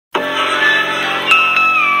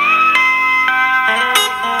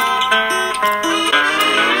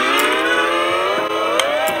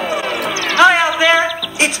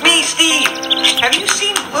Have you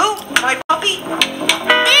seen Blue, my puppy? Come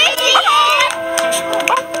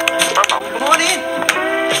on in.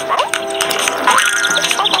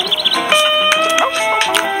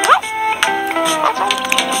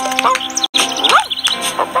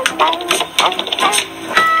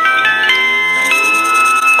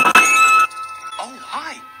 Oh,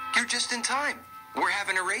 hi. You're just in time. We're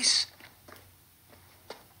having a race.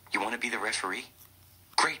 You want to be the referee?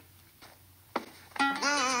 Great.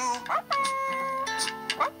 Blue!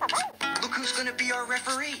 Look who's going to be our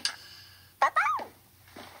referee.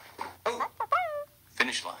 Oh,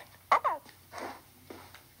 finish line.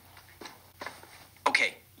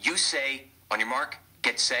 Okay, you say, on your mark,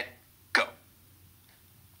 get set, go.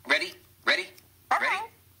 Ready? Ready? Ready?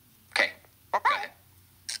 Okay, go ahead.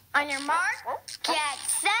 On your mark, get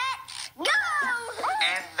set, go!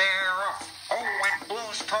 And they're off. Oh, and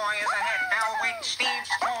Blue's toy is ahead. Now wait, Steve's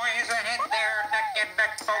toy is ahead there. Neck and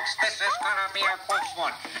neck, folks. This is gonna be a close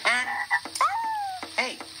one. And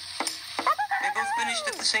Hey, they both finished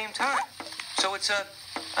at the same time. So it's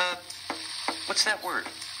what's that word?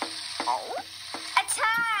 A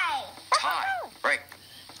tie! Tie. Right.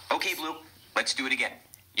 Okay, Blue, let's do it again.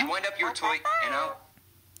 You wind up your toy, and I'll...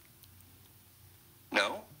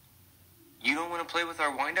 No? You don't want to play with our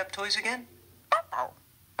wind-up toys again?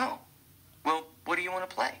 Oh. Well, what do you want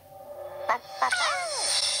to play?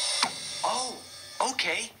 Oh,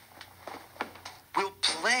 okay. We'll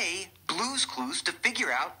play Blue's Clues to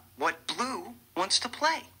figure out what Blue wants to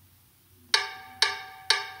play.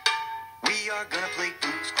 We are gonna play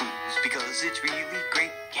Blue's Clues because it's really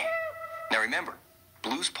great. Yeah. Now remember,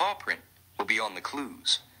 Blue's paw print will be on the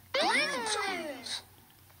clues. Blue's Clues.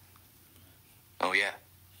 Oh yeah.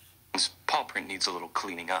 This paw print needs a little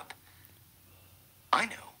cleaning up. I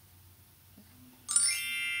know.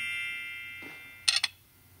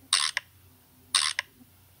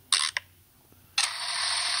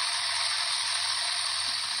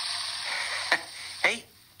 Hey,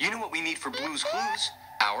 you know what we need for Blue's Clues?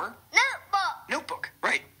 Our Notebook! notebook.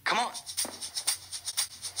 Right, come on.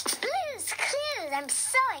 Blue's Clues, I'm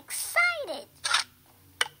so excited.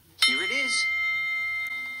 Here it is.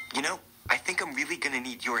 You know, I think I'm really gonna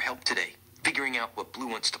need your help today, figuring out what Blue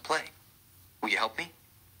wants to play. Will you help me?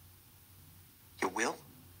 You will?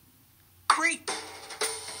 Great!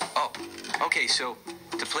 Oh, okay, so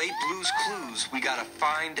to play Blue's Clues, we gotta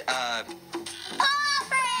find,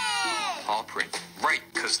 paw print. Right,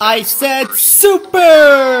 because I said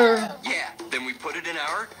super! Yeah, then we put it in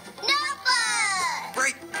our... Notebook!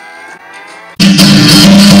 Right.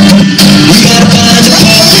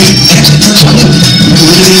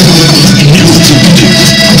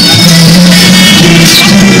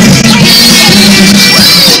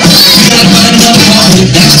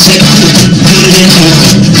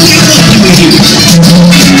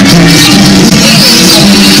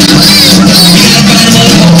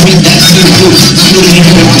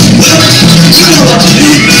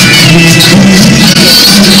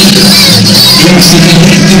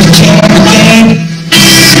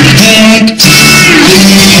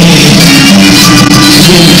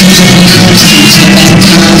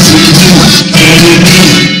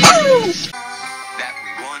 That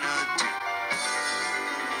we wanna do.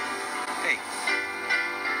 Hey,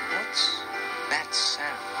 what's that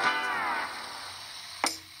sound?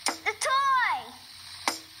 The toy!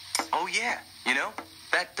 Oh yeah, you know,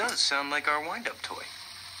 that does sound like our wind-up toy.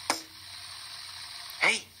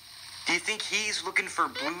 Hey, do you think he's looking for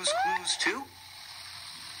Blue's Clues too?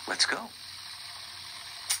 Let's go.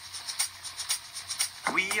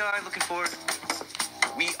 We are looking for it.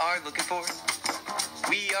 We are looking for it.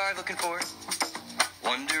 We are looking for it.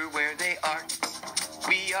 Wonder where they are.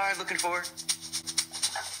 We are looking for it.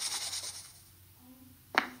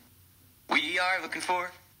 We are looking for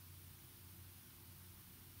it.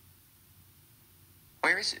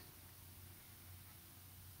 Where is it?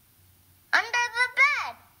 Under the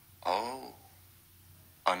bed! Oh,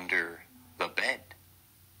 under the bed.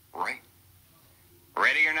 Right.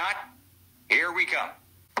 Ready or not, here we come.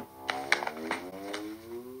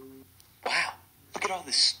 Wow, look at all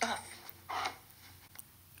this stuff.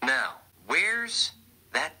 Now, where's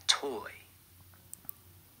that toy?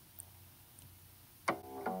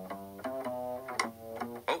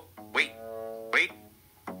 Oh, wait.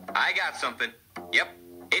 I got something. Yep,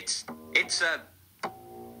 it's,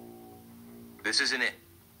 this isn't it.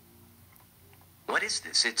 What is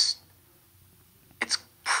this? It's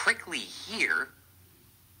prickly here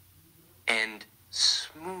and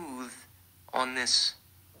smooth on this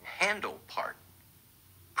handle part.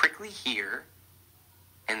 Prickly here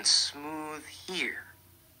and smooth here.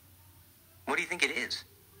 What do you think it is?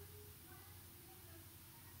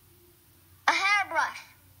 A hair hairbrush.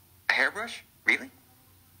 A hairbrush? Really?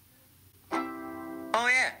 Oh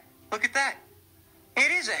yeah, look at that.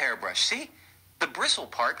 It is a hairbrush, see? The bristle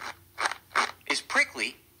part is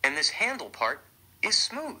prickly, and this handle part is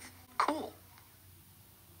smooth. Cool.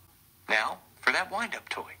 Now, for that wind-up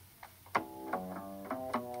toy.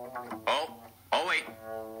 Oh wait.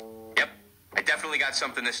 Yep, I definitely got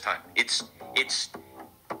something this time. This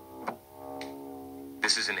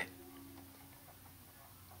isn't it.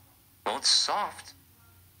 Well, it's soft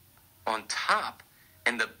on top,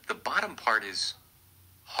 and the bottom part is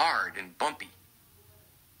hard and bumpy.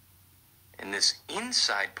 And this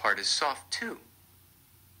inside part is soft too.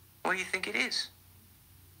 What do you think it is?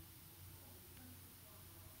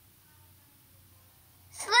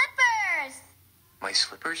 Slippers. My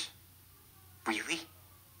slippers? Really?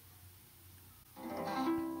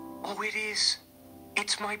 Oh, it is.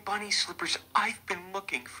 It's my bunny slippers. I've been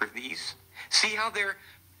looking for these. See how they're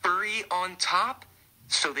furry on top?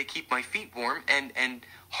 So they keep my feet warm, and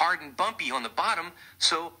hard and bumpy on the bottom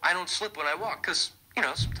so I don't slip when I walk. Because,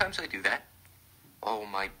 sometimes I do that. Oh,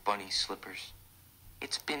 my bunny slippers.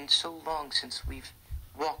 It's been so long since we've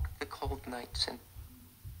walked the cold nights and...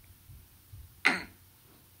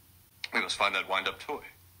 We must find that wind-up toy.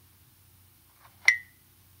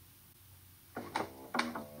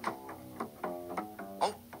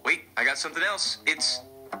 Oh, wait, I got something else. It's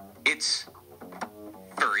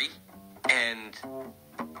furry and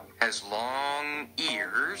has long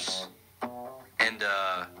ears and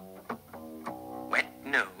a wet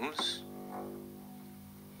nose.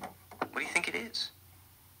 What do you think it is?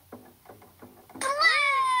 Blue.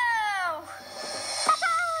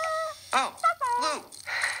 Oh, Blue.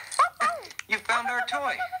 You found our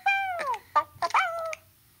toy. Well,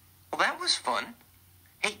 that was fun.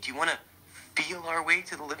 Hey, do you want to feel our way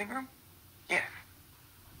to the living room? Yeah.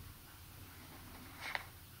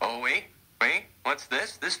 Oh, wait. What's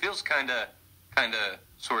this? This feels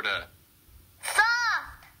sorta...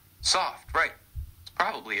 Soft. soft, right. It's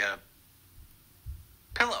probably a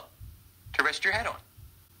pillow to rest your head on.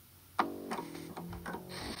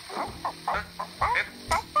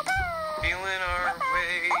 Feeling our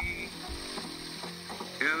way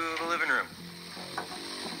to the living room.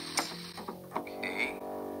 Okay.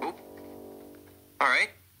 Oh. All right.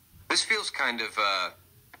 This feels kind of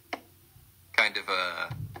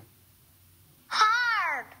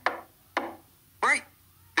Hard. right.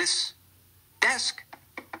 This desk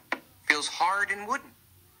feels hard and wooden.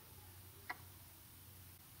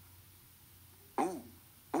 Ooh.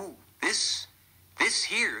 This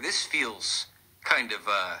feels kind of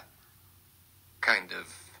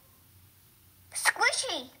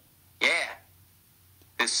Squishy. yeah.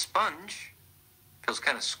 This sponge feels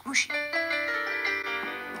kind of squishy.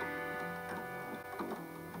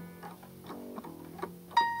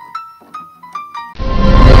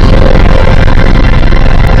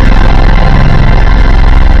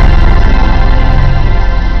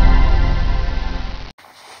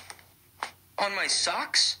 On my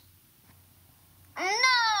socks? No,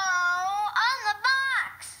 on the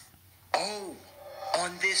box. Oh,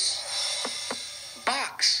 on this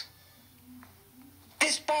box.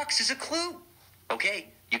 This box is a clue. Okay,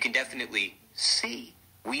 you can definitely see.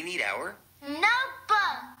 We need our, Notebook.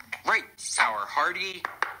 right, our hardy,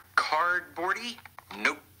 cardboardy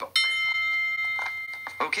notebook.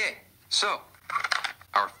 Okay, so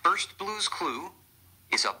our first Blue's clue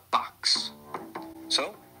is a box.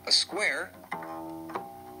 So, a square,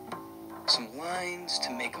 some lines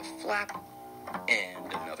to make a flap,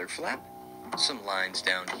 and another flap, some lines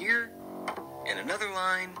down here, and another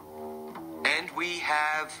line, and we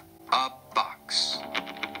have a box.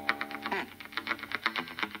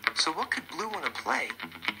 So what could Blue want to play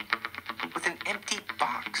with an empty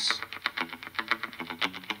box?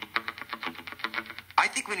 I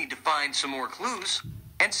think we need to find some more clues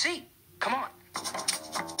and see. Come on.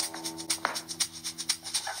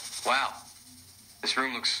 Wow, this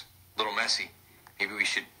room looks a little messy. Maybe we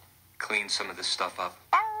should clean some of this stuff up.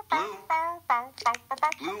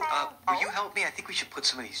 Blue, will you help me? I think we should put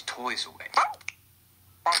some of these toys away. Oh,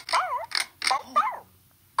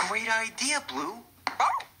 great idea, Blue.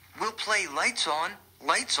 We'll play lights on,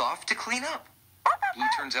 lights off to clean up. Blue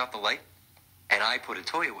turns out the light, and I put a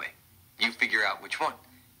toy away. You figure out which one.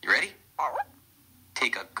 You ready?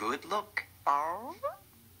 Take a good look.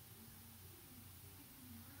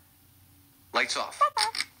 Lights off.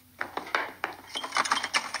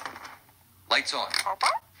 Lights on.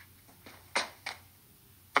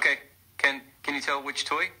 Okay, can you tell which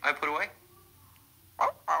toy I put away?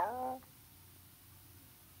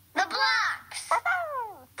 The blocks.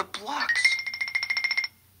 The blocks.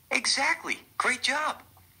 Exactly. Great job.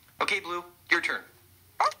 Okay, Blue, your turn.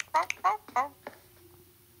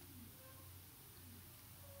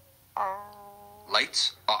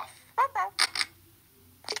 Lights off.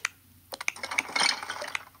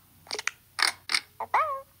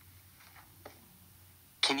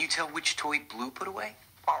 Can you tell which toy Blue put away?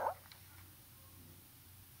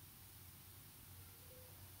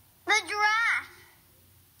 The giraffe.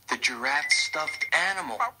 The giraffe stuffed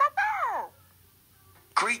animal.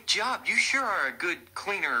 Great job. You sure are a good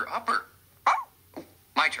cleaner upper. Oh,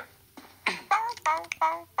 my turn.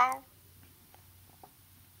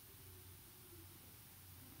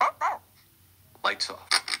 Lights off.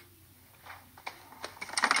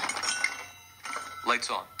 Lights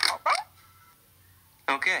on.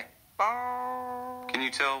 Okay. Can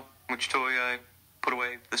you tell which toy I put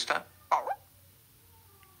away this time?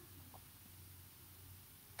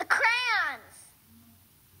 The crayons.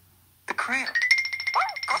 The crayon.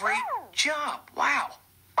 Great job. Wow.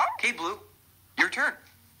 Okay, Blue. Your turn.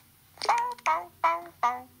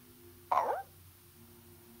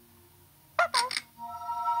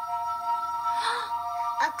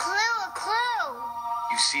 A clue, a clue.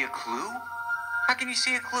 You see a clue? How can you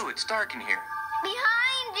see a clue? It's dark in here.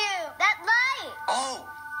 Behind you. That light. Oh!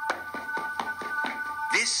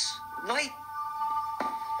 This light.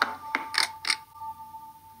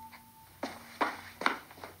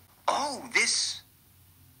 Oh, this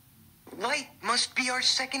light must be our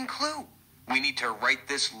second clue. We need to write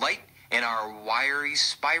this light in our wiry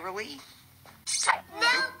spirally.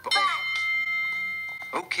 Notebook.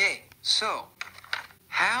 Okay, so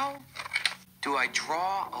how do I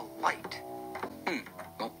draw a light?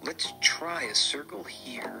 Well, let's try a circle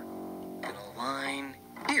here and a line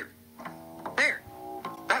here. There.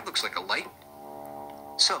 That looks like a light.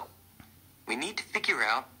 So, we need to figure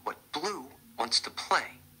out what Blue wants to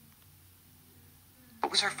play.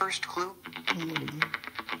 What was our first clue?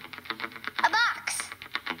 A box.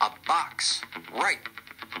 A box. Right.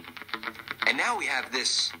 And now we have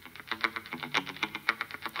this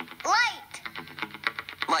Light.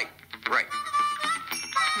 light. Right.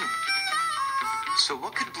 So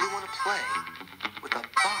what could Blue want to play with a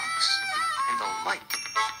box and a light?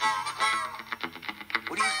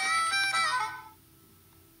 What do you think?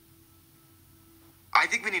 I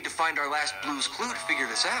think we need to find our last Blue's clue to figure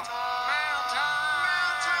this out.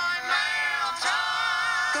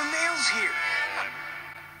 The mail's here.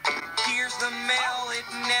 Here's the mail, it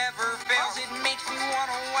never fails. It makes me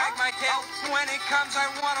wanna wag my tail. When it comes, I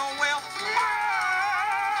wanna wail.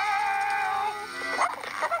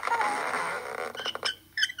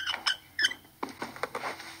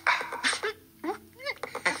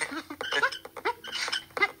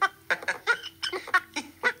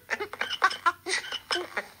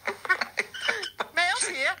 Mail's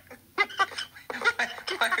here.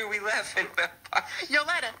 Why are we laughing? Your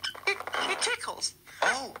letter. It tickles.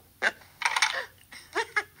 Oh.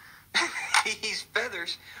 These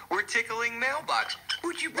feathers were tickling mailbox.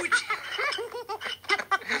 Would you?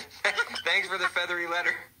 Thanks for the feathery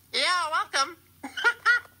letter. Yeah, welcome.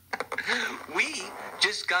 We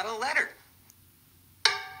just got a letter.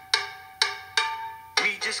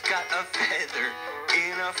 We just got a feather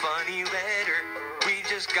in a funny letter. We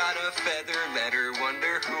just got a feather letter.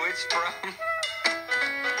 Wonder who it's from.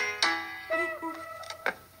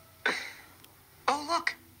 Oh,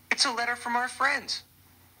 look. It's a letter from our friends.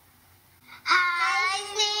 Hi,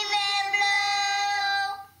 Stephen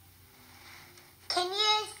Blue. Can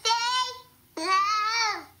you say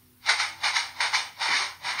love?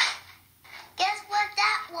 Guess what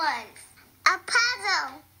that was? A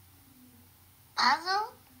puzzle.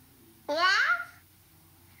 Puzzle? Yeah?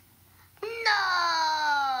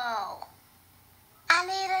 No. I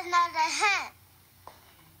need another hint.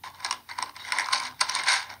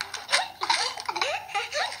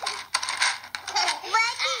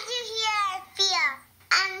 What did you hear, Fia?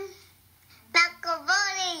 And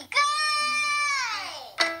macaroni.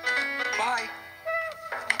 Good! Bye.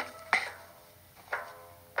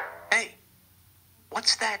 Hey,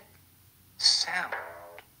 what's that sound?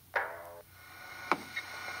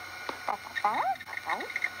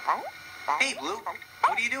 Hey, Blue,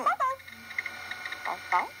 what are you doing?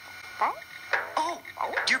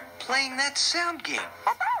 Oh, you're playing that sound game.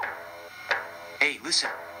 Hey, listen,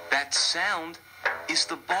 that sound is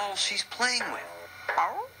the ball she's playing with.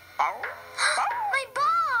 My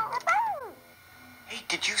ball! Hey,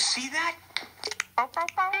 did you see that?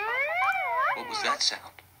 What was that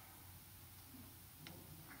sound?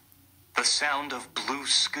 The sound of Blue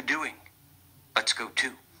skidooing. Let's go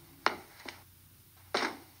too.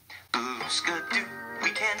 Blue skidoo,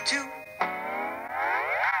 we can too.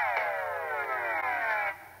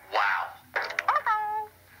 Wow.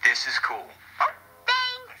 This is cool.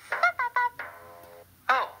 Thanks.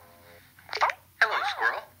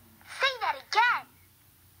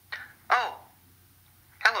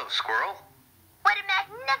 squirrel. What a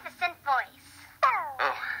magnificent voice.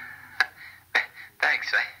 Oh, thanks.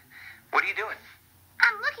 What are you doing?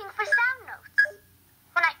 I'm looking for sound notes.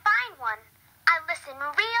 When I find one, I listen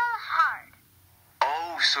real hard.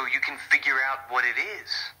 Oh, so you can figure out what it is.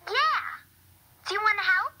 Yeah. Do you want to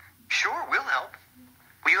help? Sure, we'll help.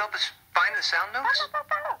 Will you help us find the sound notes?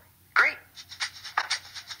 Great.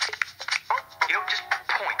 Just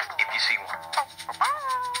point if you see one. A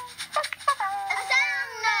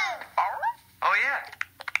sound note. Oh, yeah.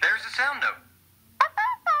 There's the sound note.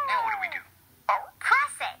 Now what do we do?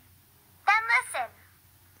 Press it. Then listen.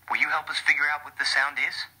 Will you help us figure out what the sound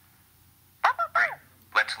is? Great.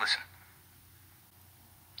 Let's listen.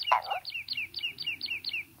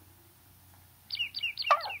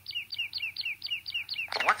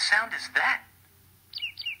 What sound is that?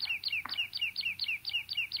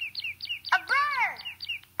 A bird.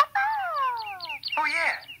 Oh,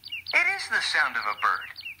 yeah. It is the sound of a bird.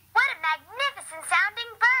 What a magnificent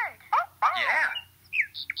sounding bird. Yeah.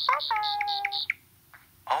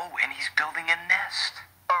 Oh, and he's building a nest.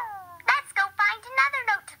 Let's go find another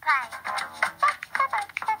note to play.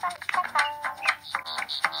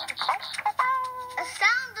 A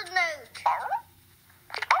sound note.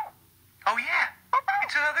 Oh, yeah.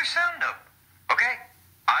 It's another sound note. Okay,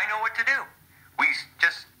 I know what to do. We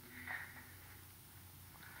just...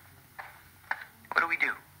 What do we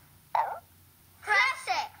do? Press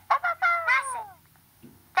it. Press it.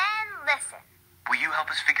 Then listen. Will you help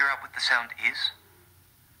us figure out what the sound is?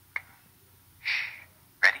 Shh.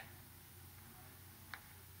 Ready?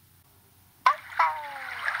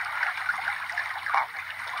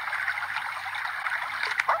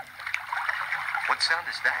 What sound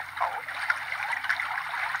is that?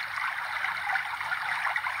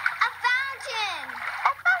 A fountain.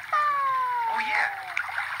 Oh, yeah.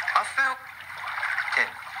 A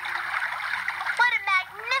fountain. What a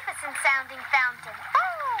magnificent sounding fountain.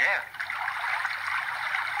 Yeah.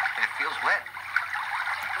 And it feels wet.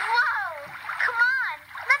 Whoa! Come on.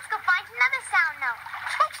 Let's go find another sound note.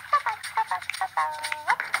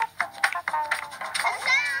 A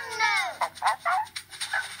sound note.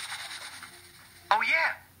 Oh,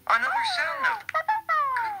 yeah. Another sound note. Good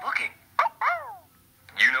looking.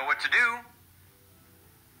 You know what to do.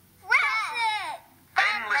 Press it.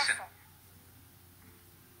 Then listen.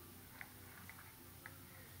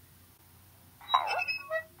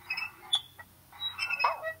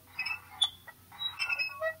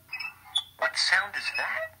 What sound is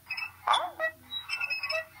that?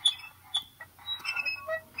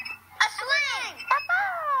 A swing.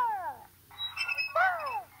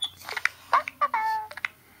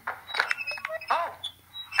 Oh,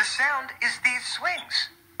 the sound is these swings.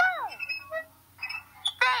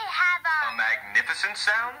 They have A magnificent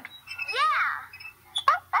sound? Yeah.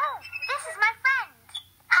 This is my friend.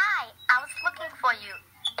 Hi, I was looking for you.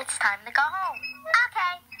 It's time to go home.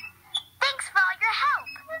 Okay. Thanks for all your help.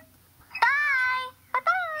 Bye.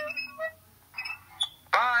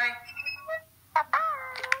 Bye.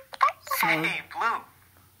 So, Hey, Blue.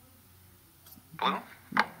 Blue?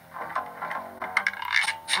 Blue.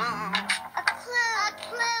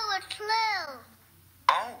 A clue.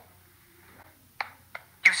 Oh.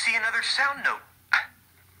 You see another sound note.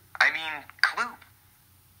 I mean, clue.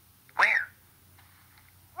 Where?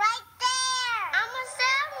 Right there. I'm a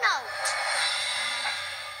sound note.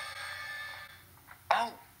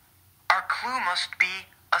 Oh, our clue must be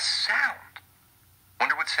a sound.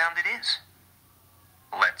 Wonder what sound it is.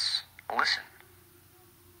 Let's listen.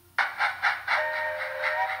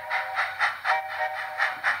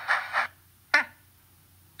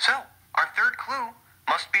 So, our third clue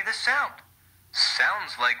must be the sound.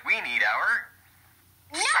 Sounds like we need our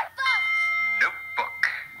Notebook. notebook.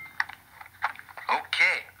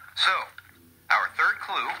 Okay, so our third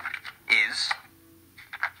clue is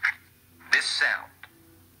this sound.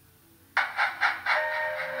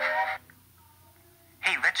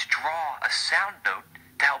 Hey, let's draw a sound note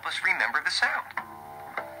to help us remember the sound.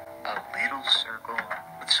 A little circle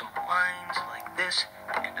with some lines like this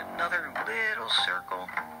and another little circle.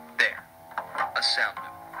 There, a sound note.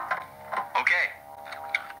 Okay,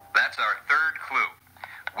 that's our third clue.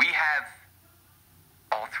 We have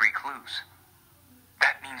all three clues.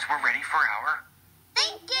 That means we're ready for our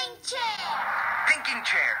Thinking chair. thinking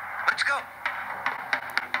chair. Let's go.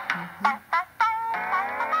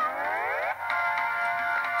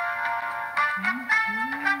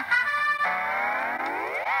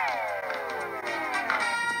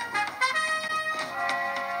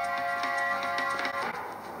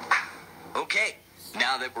 Okay,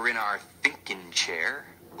 now that we're in our thinking chair,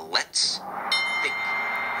 let's think.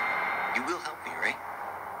 You will help me, right?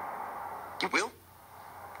 You will?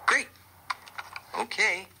 Great.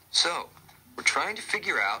 Okay, so we're trying to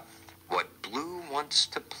figure out what Blue wants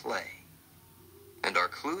to play. And our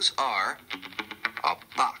clues are a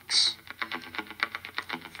box,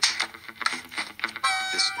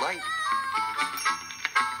 this light,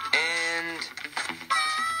 and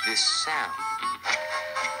this sound.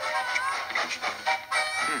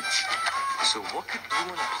 So what could Blue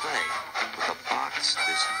want to play with a box,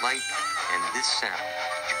 this light, and this sound?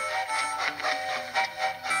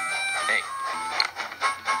 Hey,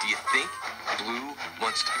 do you think Blue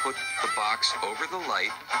wants to put the box over the light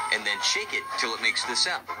and then shake it till it makes this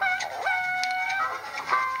sound? No.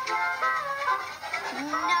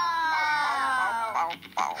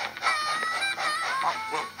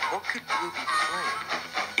 Well, what could Blue be playing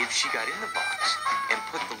if she got in the box and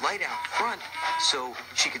put the light out front so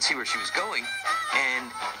she could see where she was going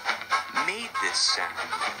and made this sound?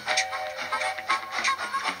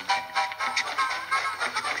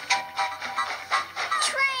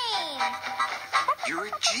 Train. You're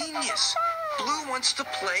a genius. Blue wants to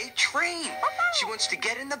play train. She wants to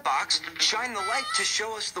get in the box, shine the light to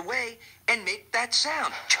show us the way, and make that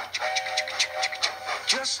sound.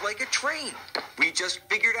 Just like a train. We just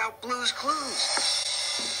figured out Blue's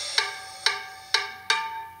clues.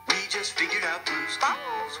 We just figured out Blue's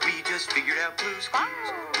clues. We just figured out Blue's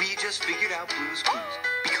clues. We just figured out Blue's clues.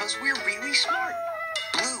 Because we're really smart.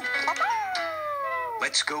 Blue,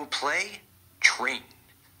 let's go play train.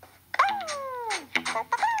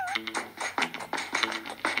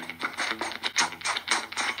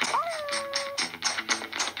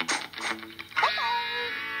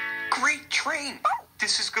 Great train.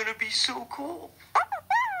 This is gonna be so cool.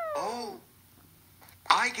 Oh,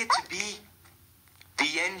 I get to be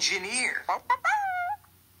the engineer.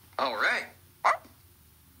 All right.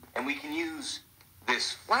 And we can use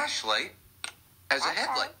this flashlight as a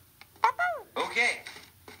headlight. Okay.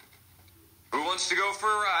 Who wants to go for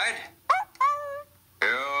a ride?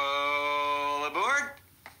 All aboard.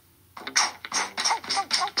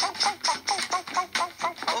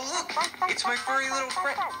 Oh, look, it's my furry little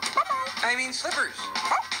friend. I mean, Slippers.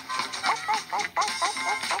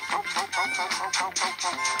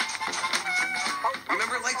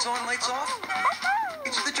 Remember lights on, lights off?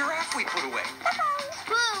 It's the giraffe we put away.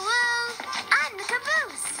 Woo woo. I'm the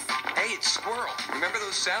caboose. Hey, it's Squirrel. Remember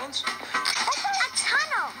those sounds? A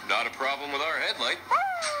tunnel. Not a problem with our headlight.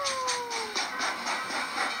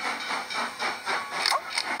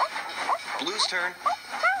 Blue's turn.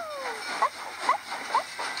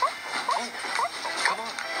 Oh, come on.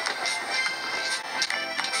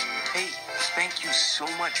 Hey, thank you so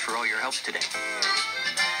much for all your help today.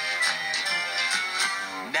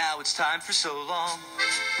 Now it's time for So Long.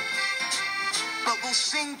 But we'll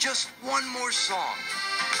sing just one more song.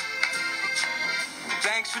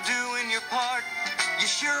 Thanks for doing your part. You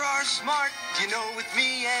sure are smart. You know, with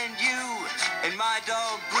me and you and my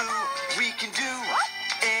dog Blue, we can do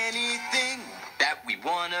anything that we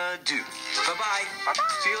wanna do. Bye-bye.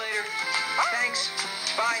 See you later. Thanks.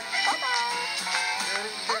 Bye.